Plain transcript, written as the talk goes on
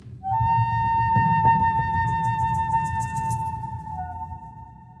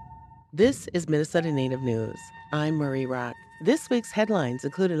This is Minnesota Native News. I'm Marie Rock. This week's headlines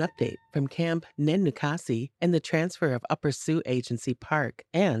include an update from Camp Nenookasi and the transfer of Upper Sioux Agency Park,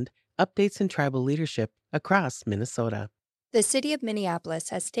 and updates in tribal leadership across Minnesota. The city of Minneapolis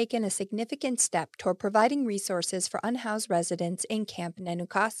has taken a significant step toward providing resources for unhoused residents in Camp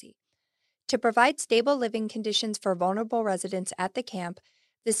Nenookasi. To provide stable living conditions for vulnerable residents at the camp,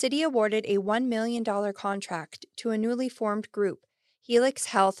 the city awarded a $1 million contract to a newly formed group, Helix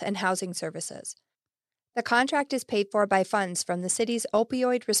Health and Housing Services. The contract is paid for by funds from the city's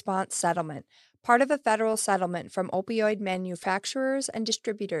opioid response settlement, part of a federal settlement from opioid manufacturers and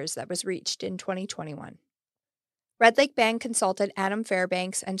distributors that was reached in 2021. Red Lake Band consultant Adam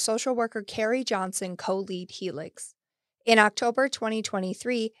Fairbanks and social worker Carrie Johnson co-lead Helix. In October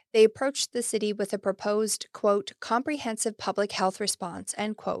 2023, they approached the city with a proposed, quote, comprehensive public health response,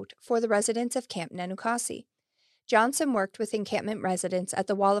 end quote, for the residents of Camp Nenookasi. Johnson worked with encampment residents at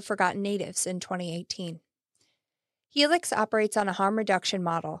the Wall of Forgotten Natives in 2018. Helix operates on a harm reduction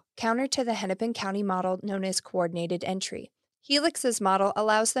model, counter to the Hennepin County model known as coordinated entry. Helix's model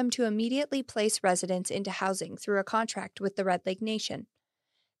allows them to immediately place residents into housing through a contract with the Red Lake Nation.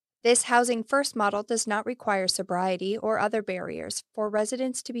 This Housing First model does not require sobriety or other barriers for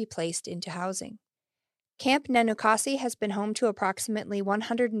residents to be placed into housing. Camp Nenookasi has been home to approximately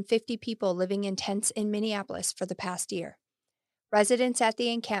 150 people living in tents in Minneapolis for the past year. Residents at the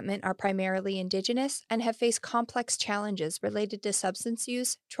encampment are primarily Indigenous and have faced complex challenges related to substance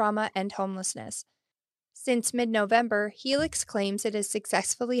use, trauma, and homelessness. Since mid-November, Helix claims it has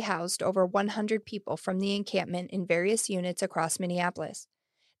successfully housed over 100 people from the encampment in various units across Minneapolis.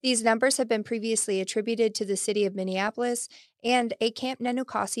 These numbers have been previously attributed to the city of Minneapolis and a Camp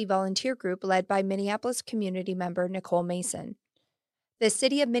Nenookasi volunteer group led by Minneapolis community member Nicole Mason. The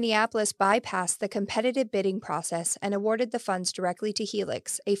city of Minneapolis bypassed the competitive bidding process and awarded the funds directly to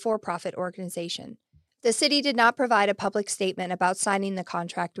Helix, a for-profit organization. The city did not provide a public statement about signing the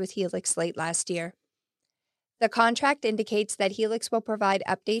contract with Helix late last year. The contract indicates that Helix will provide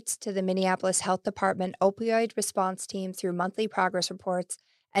updates to the Minneapolis Health Department opioid response team through monthly progress reports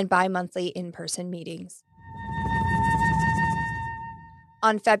and bi-monthly in-person meetings.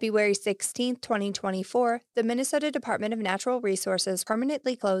 On February 16, 2024, the Minnesota Department of Natural Resources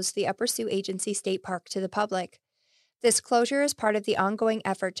permanently closed the Upper Sioux Agency State Park to the public. This closure is part of the ongoing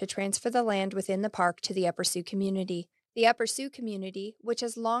effort to transfer the land within the park to the Upper Sioux community. The Upper Sioux community, which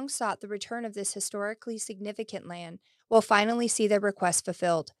has long sought the return of this historically significant land, will finally see their request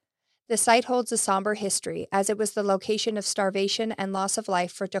fulfilled. The site holds a somber history, as it was the location of starvation and loss of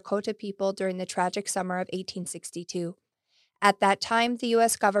life for Dakota people during the tragic summer of 1862. At that time, the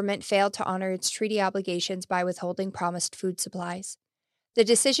U.S. government failed to honor its treaty obligations by withholding promised food supplies. The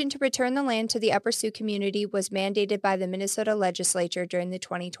decision to return the land to the Upper Sioux community was mandated by the Minnesota legislature during the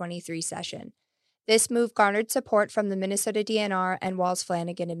 2023 session. This move garnered support from the Minnesota DNR and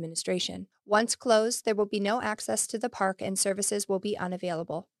Walz-Flanagan administration. Once closed, there will be no access to the park and services will be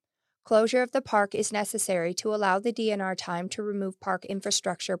unavailable. Closure of the park is necessary to allow the DNR time to remove park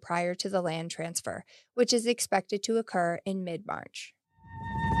infrastructure prior to the land transfer, which is expected to occur in mid-March.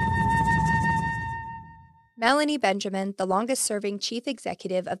 Melanie Benjamin, the longest-serving chief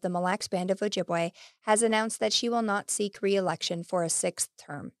executive of the Mille Lacs Band of Ojibwe, has announced that she will not seek re-election for a sixth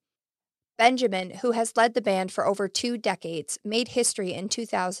term. Benjamin, who has led the band for over 2 decades, made history in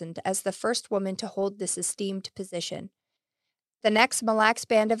 2000 as the first woman to hold this esteemed position. The next Mille Lacs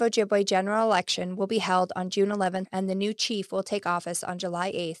Band of Ojibwe general election will be held on June 11th, and the new chief will take office on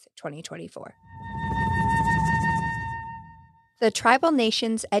July 8th, 2024. The Tribal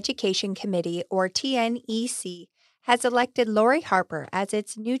Nations Education Committee, or TNEC, has elected Lori Harper as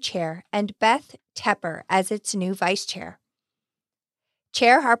its new chair and Beth Tepper as its new vice chair.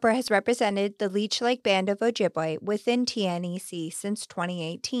 Chair Harper has represented the Leech Lake Band of Ojibwe within TNEC since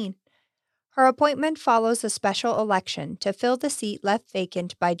 2018. Her appointment follows a special election to fill the seat left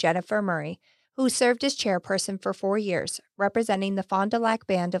vacant by Jennifer Murray, who served as chairperson for 4 years, representing the Fond du Lac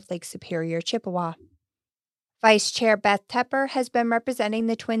Band of Lake Superior, Chippewa. Vice Chair Beth Tepper has been representing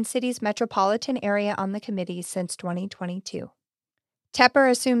the Twin Cities metropolitan area on the committee since 2022.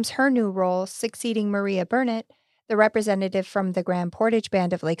 Tepper assumes her new role, succeeding Maria Burnett, the representative from the Grand Portage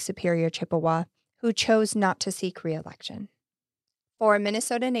Band of Lake Superior, Chippewa, who chose not to seek re-election. For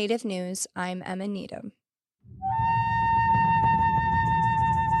Minnesota Native News, I'm Emma Needham.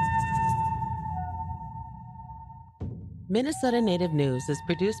 Minnesota Native News is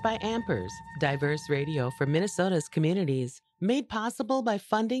produced by Ampers, diverse radio for Minnesota's communities, made possible by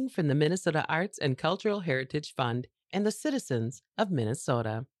funding from the Minnesota Arts and Cultural Heritage Fund and the citizens of Minnesota.